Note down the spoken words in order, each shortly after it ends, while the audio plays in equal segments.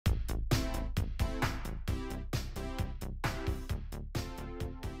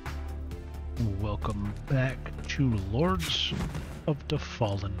Welcome back to Lords of the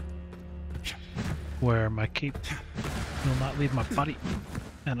Fallen, where my cape will not leave my body,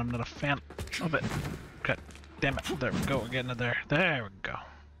 and I'm not a fan of it. God damn it, there we go, we're getting it there. There we go.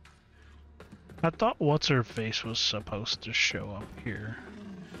 I thought what's-her-face was supposed to show up here.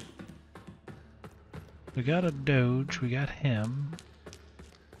 We got a doge, we got him.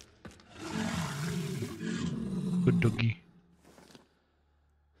 Good doggy.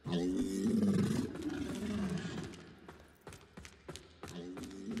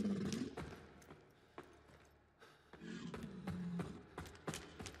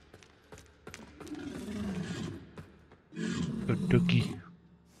 Good doggy.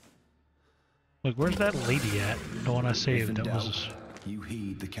 Look, where's that lady at? The one I saved. That was. You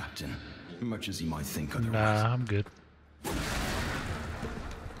heed the captain, much as he might think otherwise. Nah, I'm good.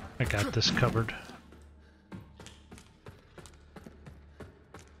 I got this covered.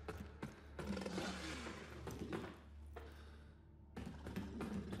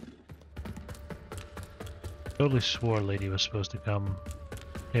 Totally swore lady was supposed to come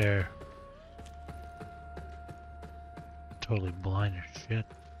here. Totally blind as shit.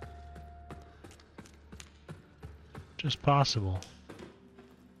 Just possible.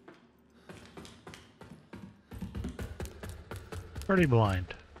 Pretty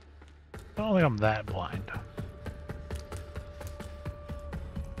blind. I don't think I'm that blind.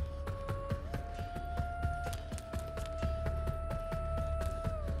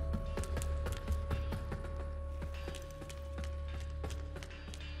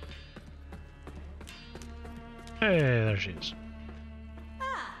 Hey, there she is.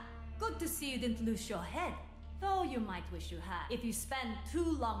 Ah, good to see you didn't lose your head. Though you might wish you had, if you spend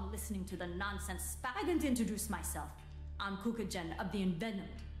too long listening to the nonsense I didn't introduce myself. I'm Kukagen of the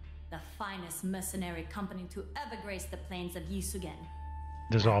Envenomed, the finest mercenary company to ever grace the plains of Yisugen.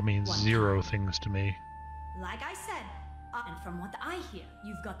 This all means zero things to me. Like I said, and from what I hear,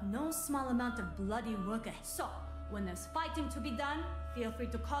 you've got no small amount of bloody work ahead. So, when there's fighting to be done, feel free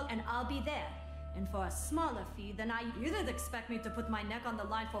to call and I'll be there. And for a smaller fee than you didn't expect me to put my neck on the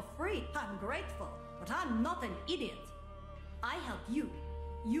line for free. I'm grateful, but I'm not an idiot. I help you.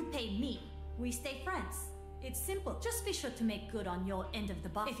 You pay me. We stay friends. It's simple. Just be sure to make good on your end of the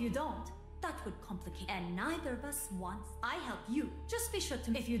bargain. If you don't, that would complicate. And neither of us wants. I help you. Just be sure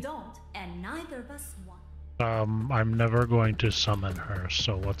to. If you don't, and neither of us want. I'm never going to summon her,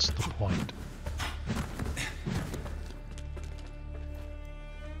 so what's the point?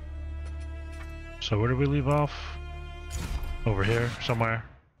 So where did we leave off? Over here, somewhere?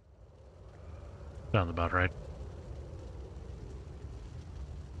 Sounds about right.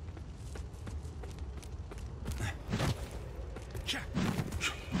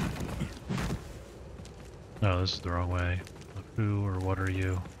 No, this is the wrong way. Who or what are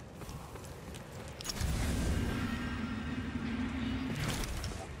you?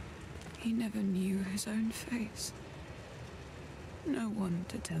 He never knew his own face. No one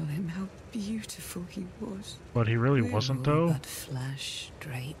to tell him how beautiful he was. But he really We're wasn't, all though? but flesh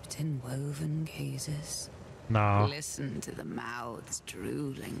draped in woven gazes. Nah. Listen to the mouths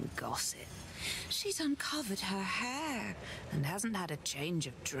drooling gossip. She's uncovered her hair and hasn't had a change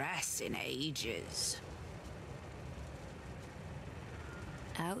of dress in ages.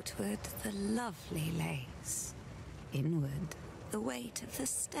 Outward, the lovely lace. Inward, the weight of the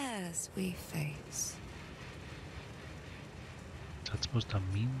stairs we face. Is that supposed to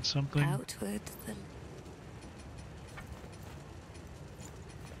mean something? Outward, the...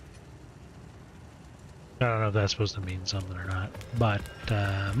 I don't know if that's supposed to mean something or not, but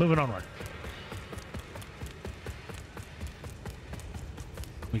moving onward.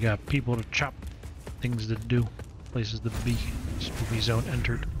 We got people to chop, things to do, places to be. Spooky zone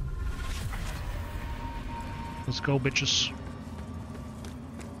entered. Let's go, bitches.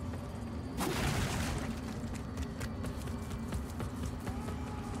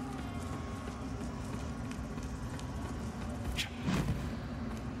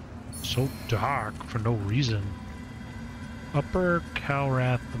 So dark for no reason. Upper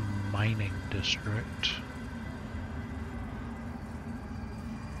Calrath Mining District.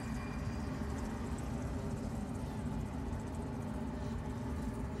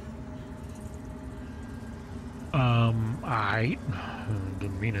 I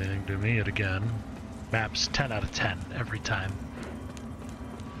didn't mean anything to me yet again. Maps 10 out of 10 every time.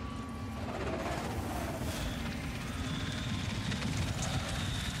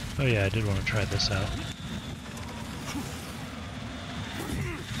 Oh yeah, I did want to try this out.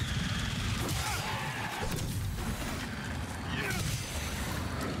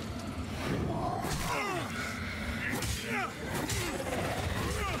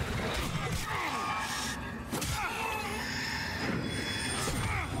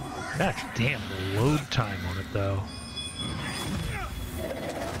 God damn, the load time on it though.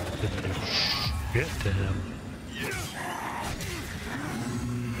 Didn't do shit to him.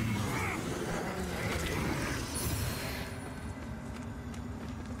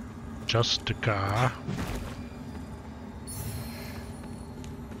 Justica.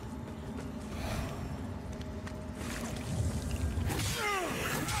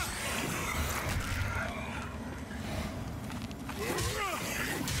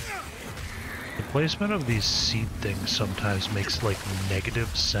 The placement of these seed things sometimes makes like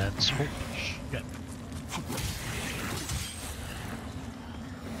negative sense. Holy shit.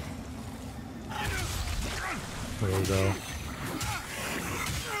 Really though.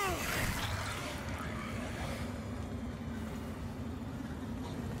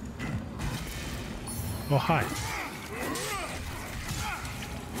 Oh, hi.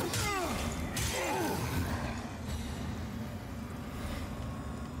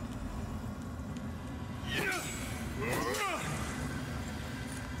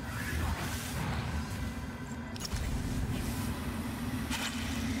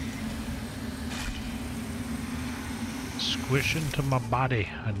 Squish into my body.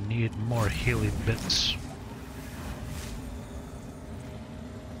 I need more healing bits.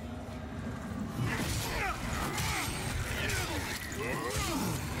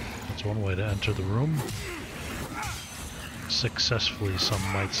 That's one way to enter the room. Successfully, some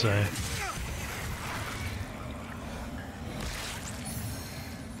might say.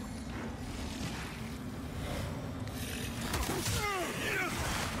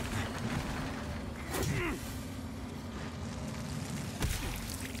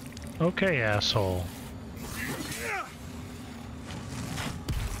 Okay, asshole.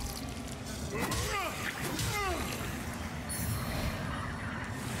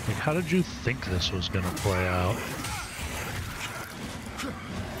 Like, how did you think this was gonna play out?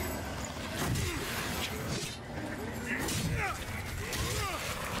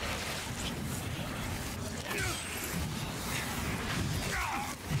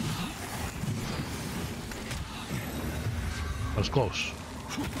 That was close.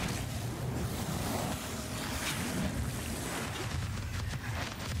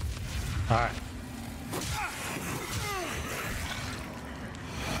 Alright.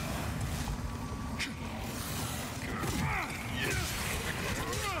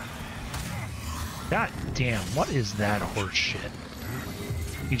 God damn, what is that horse shit?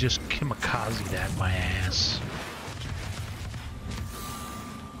 He just kamikazed at my ass.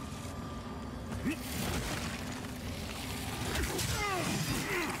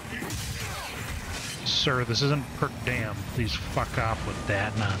 Sir, this isn't per damn. Please fuck off with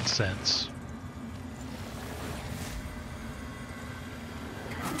that nonsense.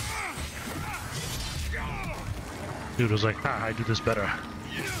 Dude was like, ah, I do this better.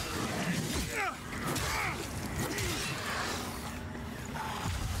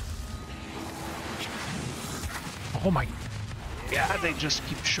 Oh my god, they just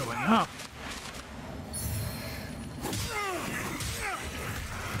keep showing up.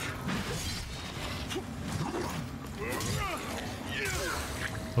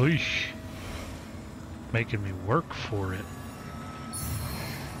 Oish. Making me work for it.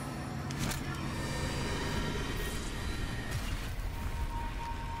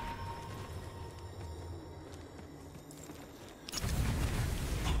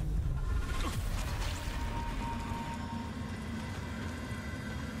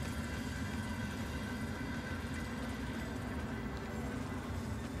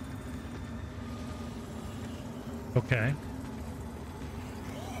 Okay.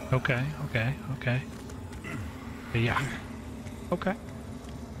 Okay. Yeah. Okay.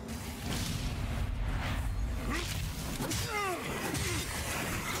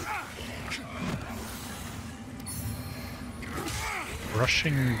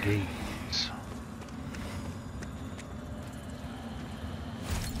 Rushing gaze.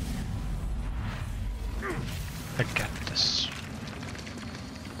 I got this.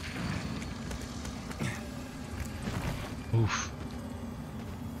 Oof.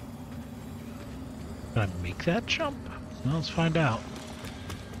 Can I make that jump? Well, let's find out.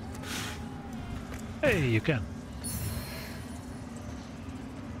 Hey, you can.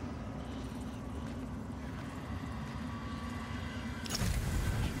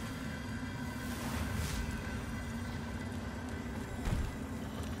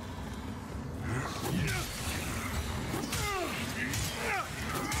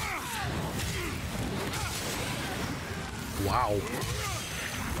 Wow.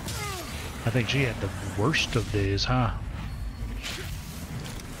 I think she had the worst of days, huh?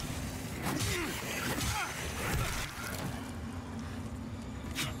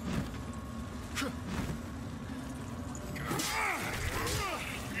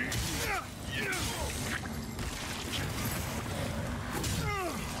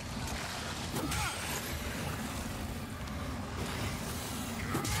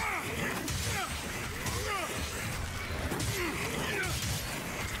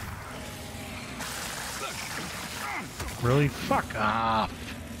 Really? Fuck off.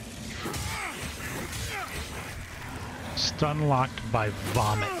 Stun locked by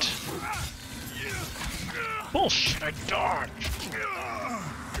vomit. Bullshit, I dodged.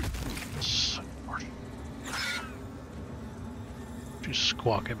 You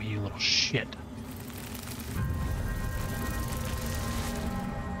squawk at me, you little shit.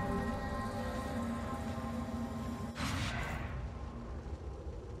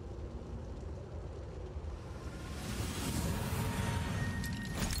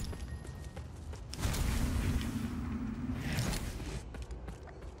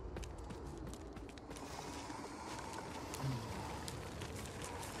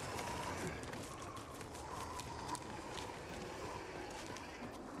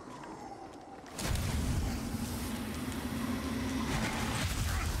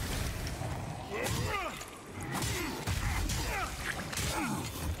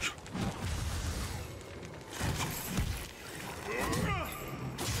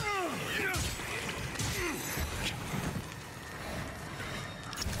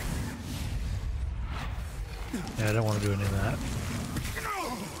 Yeah, I don't want to do any of that.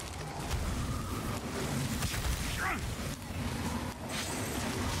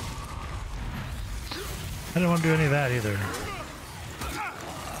 I don't want to do any of that either.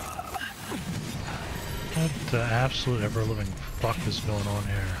 What the absolute ever-living fuck is going on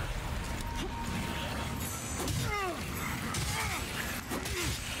here?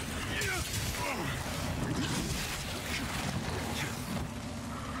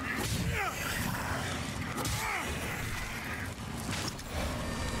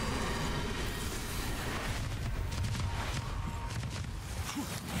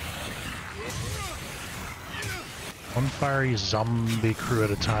 One fiery zombie crew at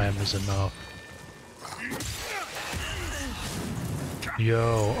a time is enough.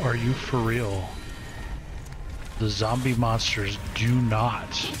 Yo, are you for real? The zombie monsters do not,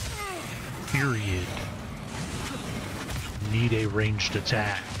 period, need a ranged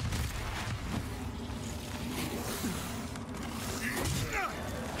attack.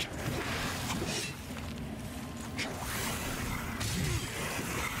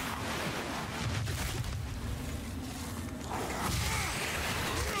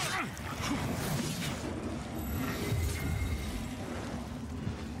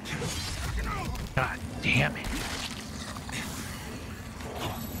 God damn it.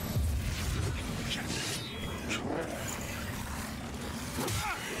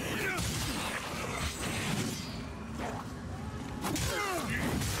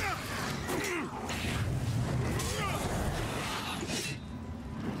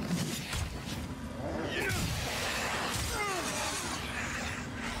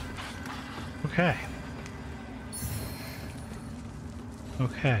 Okay.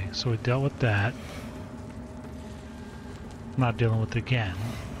 Okay, so we dealt with that. I'm not dealing with it again.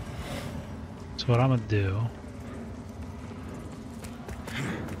 So what I'm gonna do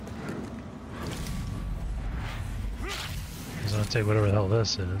is I'm gonna take whatever the hell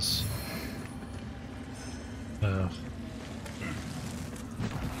this is.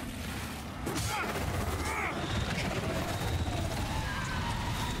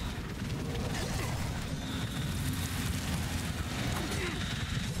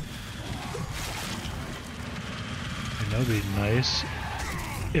 That would be nice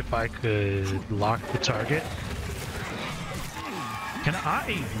if I could lock the target. Can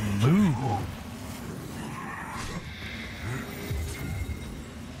I move?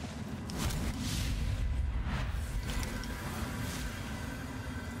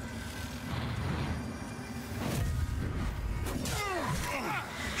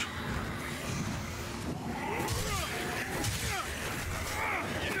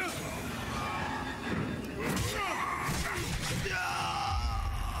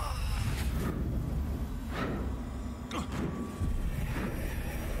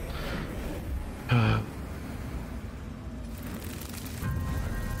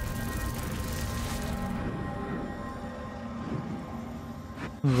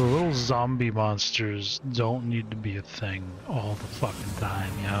 The little zombie monsters don't need to be a thing all the fucking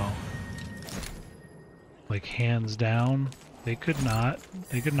time, yo. Like, hands down, they could not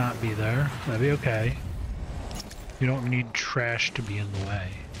be there. That'd be okay. You don't need trash to be in the way.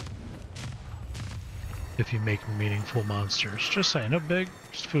 If you make meaningful monsters. Just saying, no big,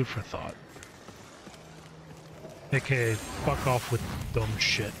 just food for thought. AKA, fuck off with dumb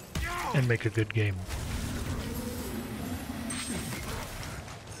shit and make a good game.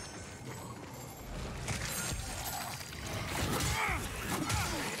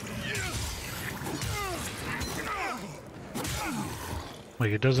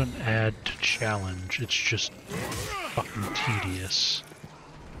 Like, it doesn't add to challenge, it's just fucking tedious.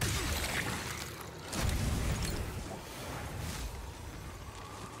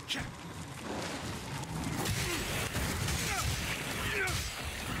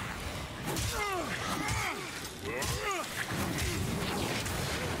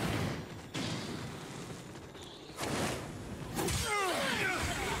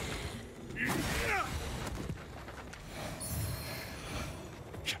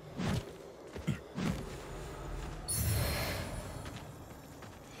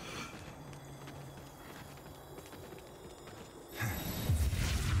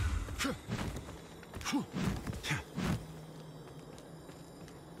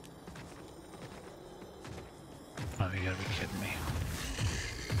 Oh, you gotta be kidding me.